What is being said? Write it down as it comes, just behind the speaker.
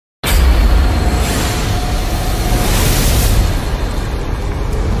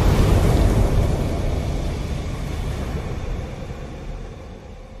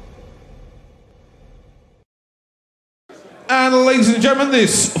and gentlemen,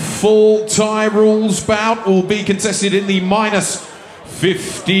 this full Thai rules bout will be contested in the minus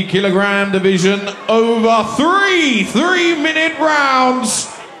 50 kilogram division over three 3-minute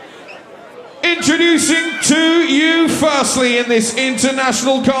rounds. Introducing to you firstly in this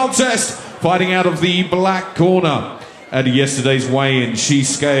international contest, fighting out of the black corner. At yesterday's weigh-in, she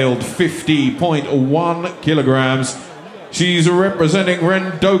scaled 50.1 kilograms. She's representing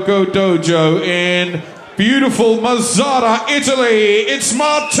Rendoko Dojo in beautiful Mazzara, Italy. It's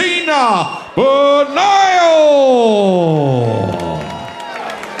Martina Bernile.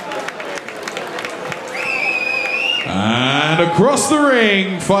 And across the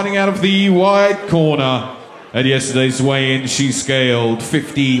ring, fighting out of the white corner. At yesterday's weigh-in, she scaled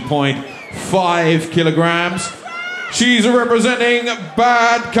 50.5 kilograms. She's representing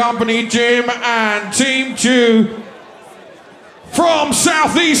Bad Company Gym and Team 2. From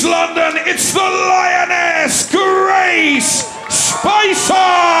Southeast London, it's the Lioness, Grace Spicer!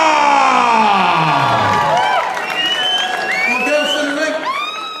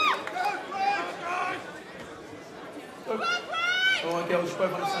 Alright girls, you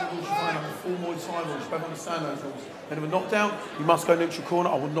both understand the rules, you find out the 4 more time rules, you both understand those rules. Then if a knockdown, you must go neutral corner.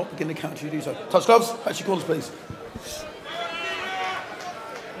 I will not begin the count until you do so. Touch gloves, patch your corners please.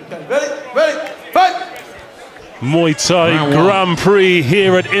 Okay, ready, fight! Muay Thai Grand Prix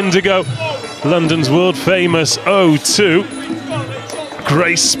here at Indigo, London's world famous O2.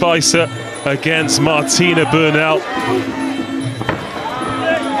 Grace Spicer against Martina Bernile.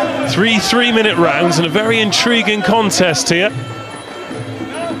 3 3-minute rounds and a very intriguing contest here.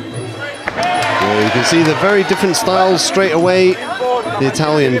 Yeah, you can see the very different styles straight away. The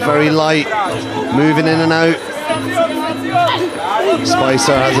Italian, very light, moving in and out.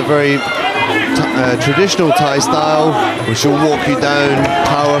 Spicer has a very traditional Thai style, which will walk you down,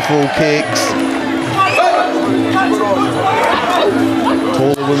 powerful kicks.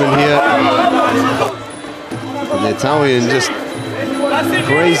 Taller woman here. And the Italian just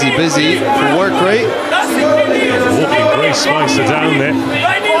crazy busy for work rate. Walking Grace Spicer down there.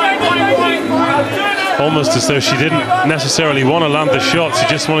 Almost as though she didn't necessarily want to land the shots, she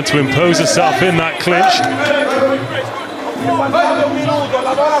just wanted to impose herself in that clinch.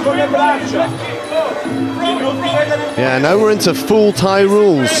 Yeah, now we're into full Thai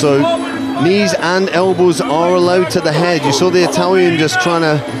rules, so knees and elbows are allowed to the head. You saw the Italian just trying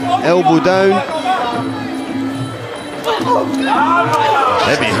to elbow down.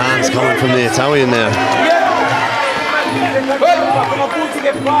 Heavy hands coming from the Italian there.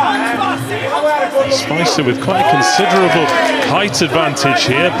 Spicer with quite a considerable height advantage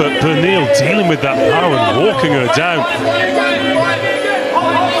here, but Bernile dealing with that power and walking her down.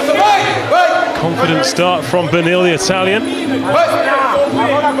 Confident start from Bernile, the Italian.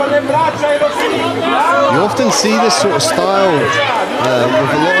 You often see this sort of style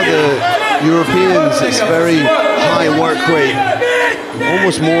with a lot of the Europeans. It's very high work rate,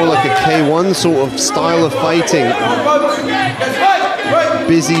 almost more like a K1 sort of style of fighting.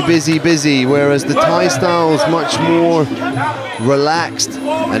 Busy, busy, busy, whereas the Thai style is much more relaxed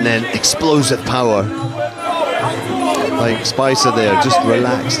and then explosive power. Like Spicer there, just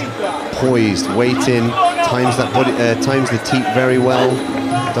relaxed, poised, waiting, times that body, times the teep very well.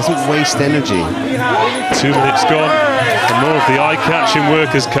 Doesn't waste energy. 2 minutes gone, and more of the eye-catching work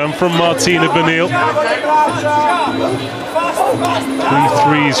has come from Martina Bernile. 3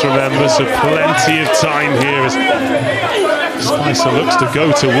 threes, remember, so plenty of time here as Spicer looks to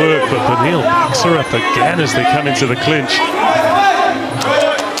go to work, but Bernile picks her up again as they come into the clinch.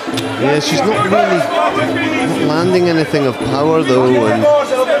 Yeah, she's not really landing anything of power though, and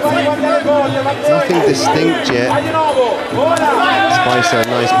nothing distinct yet. Spicer,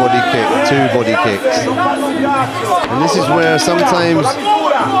 nice body kick, 2 body kicks. And this is where sometimes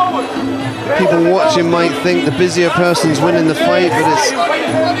people watching might think the busier person's winning the fight, but it's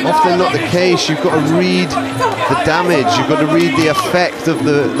often not the case. You've got to read the damage, you've got to read the effect of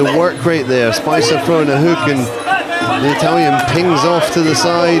the work rate there. Spicer throwing a hook and the Italian pings off to the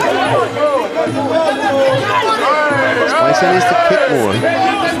side. Spicer needs to kick more.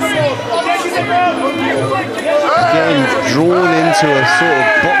 Getting drawn into a sort of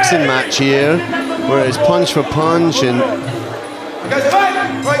boxing match here, where it's punch for punch and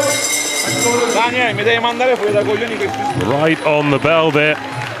right on the bell there.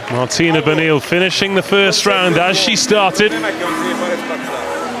 Martina Bernile finishing the first round as she started. Looking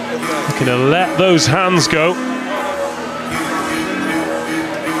to let those hands go.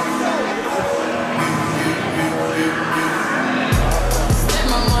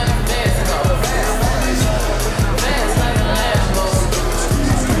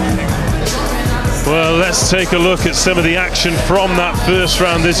 Well, Let's take a look at some of the action from that first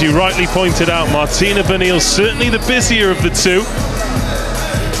round. As you rightly pointed out, Martina Bernile certainly the busier of the two.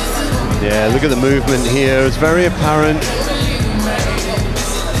 Yeah, look at the movement here. It's very apparent.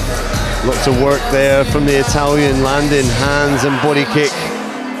 Lots of work there from the Italian, landing hands and body kick.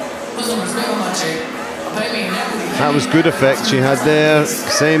 That was good effect she had there.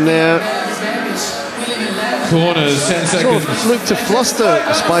 Same there. Corners, 10 seconds. Sort of looked to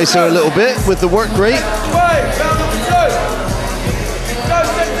fluster Spicer a little bit with the work rate.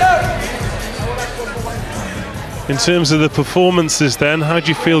 In terms of the performances then, how do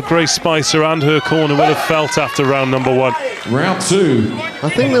you feel Grace Spicer and her corner will have felt after round number one? Round two. I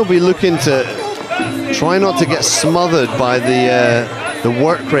think they'll be looking to try not to get smothered by the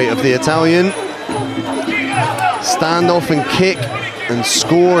work rate of the Italian. Stand off and kick and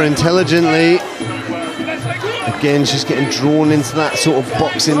score intelligently. Again, she's getting drawn into that sort of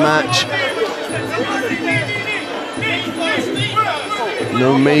boxing match.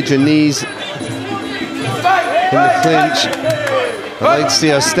 No major knees in the clinch. I'd like to see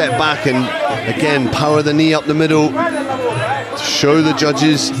her step back and again power the knee up the middle to show the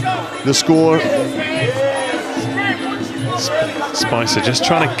judges the score. Spicer just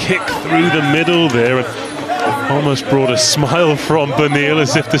trying to kick through the middle there and almost brought a smile from Bernile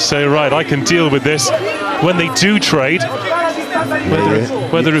as if to say, right, I can deal with this. When they do trade,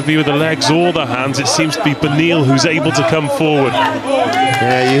 whether it be with the legs or the hands, it seems to be Bernile who's able to come forward.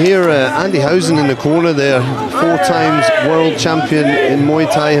 Yeah, you hear Andy Housen in the corner there, 4 times world champion in Muay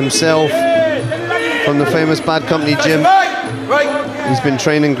Thai himself from the famous Bad Company gym. He's been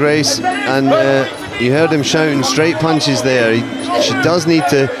training Grace, and you heard him shouting straight punches there. She does need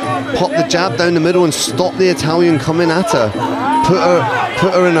to pop the jab down the middle and stop the Italian coming at her.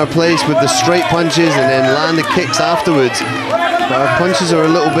 Put her in her place with the straight punches and then land the kicks afterwards. But her punches are a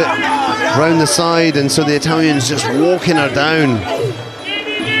little bit round the side, and so the Italian's just walking her down.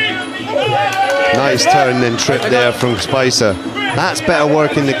 Nice turn and trip there from Spicer. That's better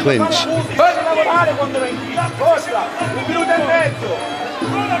work in the clinch.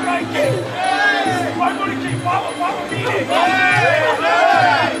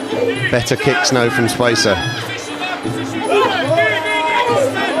 Better kicks now from Spicer.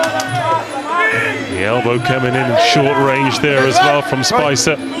 The elbow coming in short range there as well from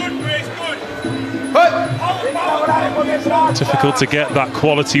Spicer. Difficult to get that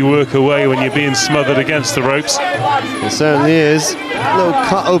quality work away when you're being smothered against the ropes. It certainly is. A little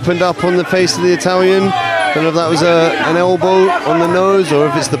cut opened up on the face of the Italian. Don't know if that was an elbow on the nose or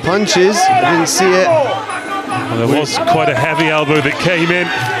if it's the punches. I didn't see it. Well, there was quite a heavy elbow that came in.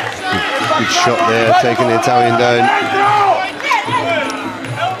 Good shot there, taking the Italian down.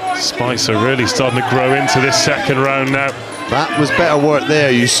 Spicer really starting to grow into this second round now. That was better work there.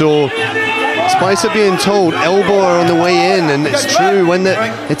 You saw Spicer being told elbow her on the way in, and it's true, when the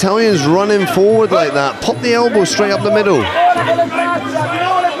Italian's running forward like that, pop the elbow straight up the middle.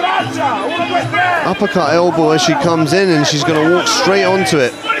 Uppercut elbow as she comes in, and she's going to walk straight onto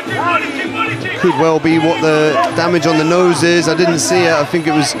it. Could well be what the damage on the nose is. I didn't see it. I think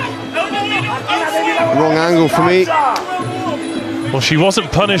it was wrong angle for me. Well, she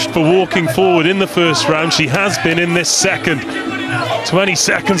wasn't punished for walking forward in the first round. She has been in this second. 20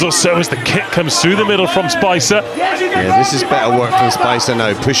 seconds or so as the kick comes through the middle from Spicer. Yeah, this is better work from Spicer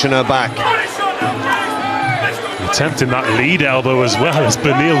now, pushing her back. Attempting that lead elbow as well as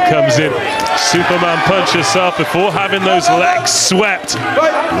Bernile comes in. Superman punch herself before having those legs swept.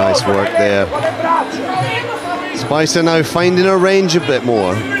 Nice work there. Spicer now finding her range a bit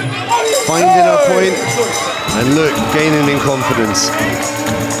more. Finding her point. And look, gaining in confidence.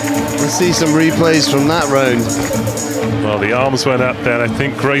 Let's see some replays from that round. Well, the arms went up then. I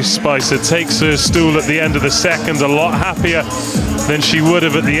think Grace Spicer takes her stool at the end of the second a lot happier than she would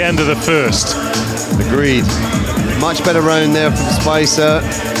have at the end of the first. Agreed. Much better round there from Spicer.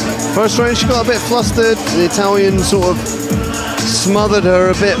 First round she got a bit flustered. The Italian sort of smothered her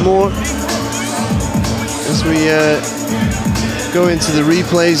a bit more. As we go into the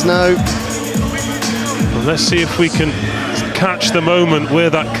replays now. Well, let's see if we can catch the moment where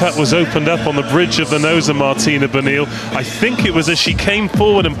that cut was opened up on the bridge of the nose of Martina Bernile. I think it was as she came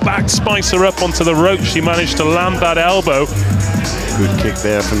forward and backed Spicer up onto the rope, she managed to land that elbow. Good kick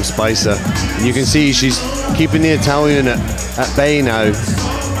there from Spicer. And you can see she's keeping the Italian at bay now.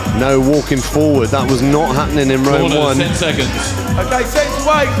 Now walking forward. That was not happening in round one. 10 seconds. Okay, seconds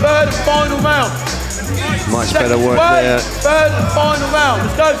away, third and final round. Much better work there. Third and final round.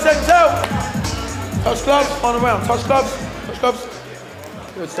 Let's go, seconds out. Touch gloves, final round. Touch gloves. Touch gloves.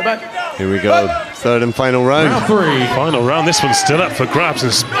 Good, step back. Here we go, third and final round. Round 3. Final round, this one's still up for grabs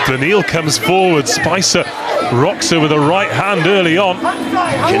as Bernile comes forward. Spicer rocks her with a right hand early on. You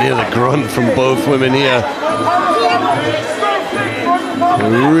can hear the grunt from both women here.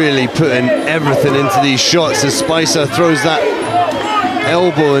 They're really putting everything into these shots as Spicer throws that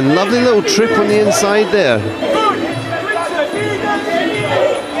elbow and lovely little trip on the inside there.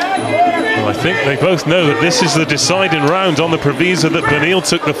 Well, I think they both know that this is the deciding round on the proviso that Bernile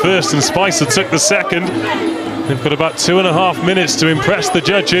took the first and Spicer took the second. They've got about 2.5 minutes to impress the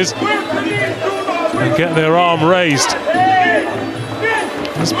judges and get their arm raised.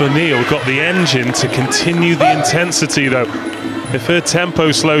 Has Bernile got the engine to continue the intensity though? If her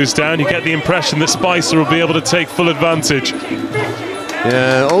tempo slows down, you get the impression that Spicer will be able to take full advantage.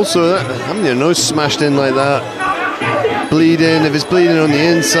 Yeah, also having your nose smashed in like that, bleeding, if it's bleeding on the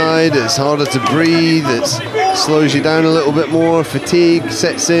inside, it's harder to breathe, it slows you down a little bit more, fatigue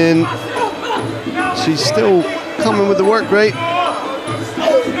sets in. She's still coming with the work rate.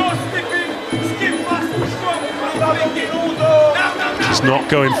 She's not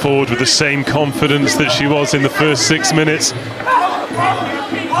going forward with the same confidence that she was in the first 6 minutes.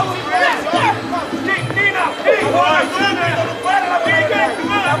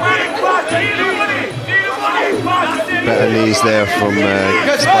 Better knees there from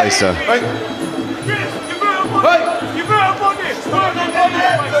Spicer.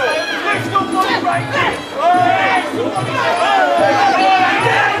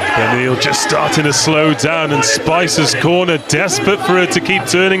 Bernile just starting to slow down and Spicer's corner desperate for her to keep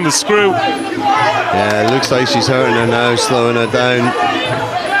turning the screw. Yeah, it looks like she's hurting her now, slowing her down.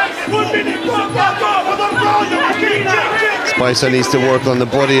 Spicer needs to work on the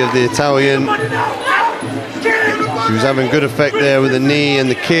body of the Italian. She was having good effect there with the knee and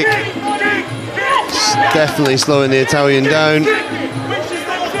the kick. Definitely slowing the Italian down.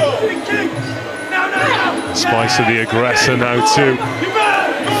 Spicer the aggressor now too,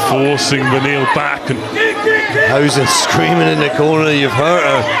 forcing Bernile back. And Hauser screaming in the corner, you've hurt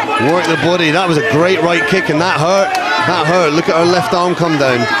her. Work the body. That was a great right kick and that hurt. That hurt. Look at her left arm come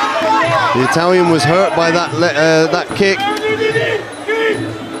down. The Italian was hurt by that kick.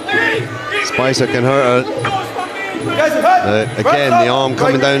 Spicer can hurt her. Again, the arm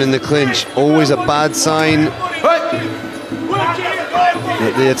coming down in the clinch. Always a bad sign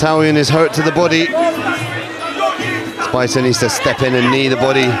that the Italian is hurt to the body. Spicer needs to step in and knee the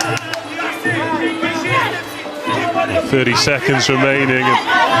body. 30 seconds remaining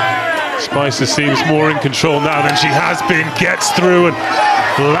and Spicer seems more in control now than she has been. Gets through and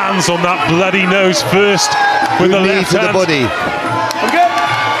lands on that bloody nose first with the left hand. The body.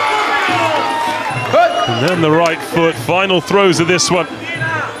 And then the right foot. Final throws of this one.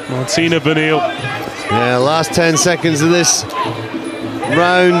 Martina Bernile. Yeah, last 10 seconds of this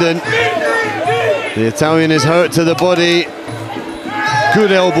round and the Italian is hurt to the body.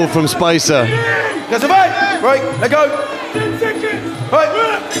 Good elbow from Spicer. Right, let go. Right.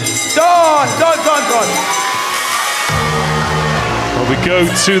 Done. Well, we go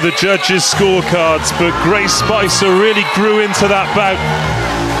to the judges' scorecards, but Grace Spicer really grew into that bout.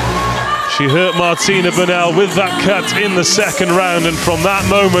 She hurt Martina Bernile with that cut in the second round, and from that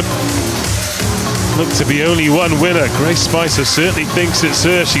moment, looked to be only one winner. Grace Spicer certainly thinks it's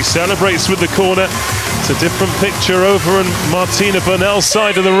her. She celebrates with the corner. It's a different picture over on Martina Bernile's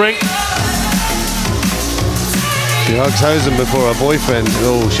side of the ring. She hugs Hausen before her boyfriend.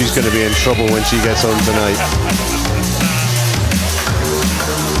 Oh, she's going to be in trouble when she gets home tonight.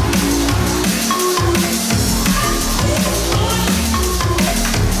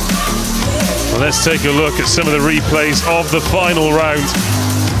 Well, let's take a look at some of the replays of the final round.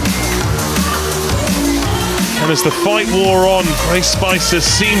 And as the fight wore on, Grace Spicer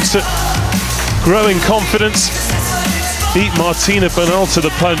seemed to grow in confidence, beat Martina Bernile to the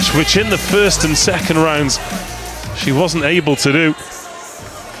punch, which in the first and second rounds she wasn't able to do.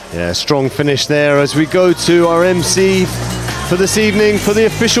 Yeah, strong finish there as we go to our MC for this evening for the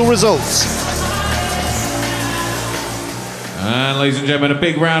official results. And ladies and gentlemen, a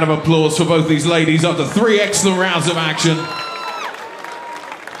big round of applause for both these ladies after 3 excellent rounds of action.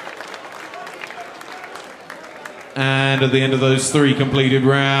 And at the end of those 3 completed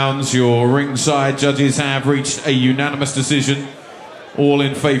rounds, your ringside judges have reached a unanimous decision, all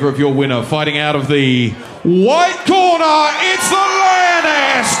in favour of your winner. Fighting out of the white corner, it's the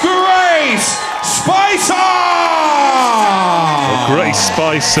Lioness, Grace Spicer! Well, Grace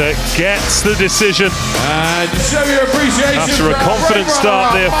Spicer gets the decision. And to show your appreciation after a confident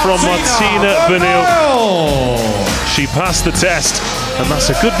start there from Martina Bernile. She passed the test, and that's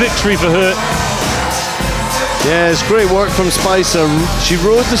a good victory for her. Yeah, it's great work from Spicer. She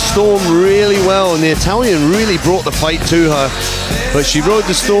rode the storm really well, and the Italian really brought the fight to her. But she rode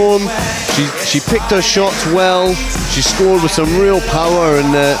the storm, she picked her shots well, she scored with some real power,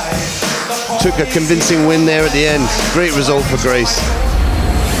 and took a convincing win there at the end. Great result for Grace.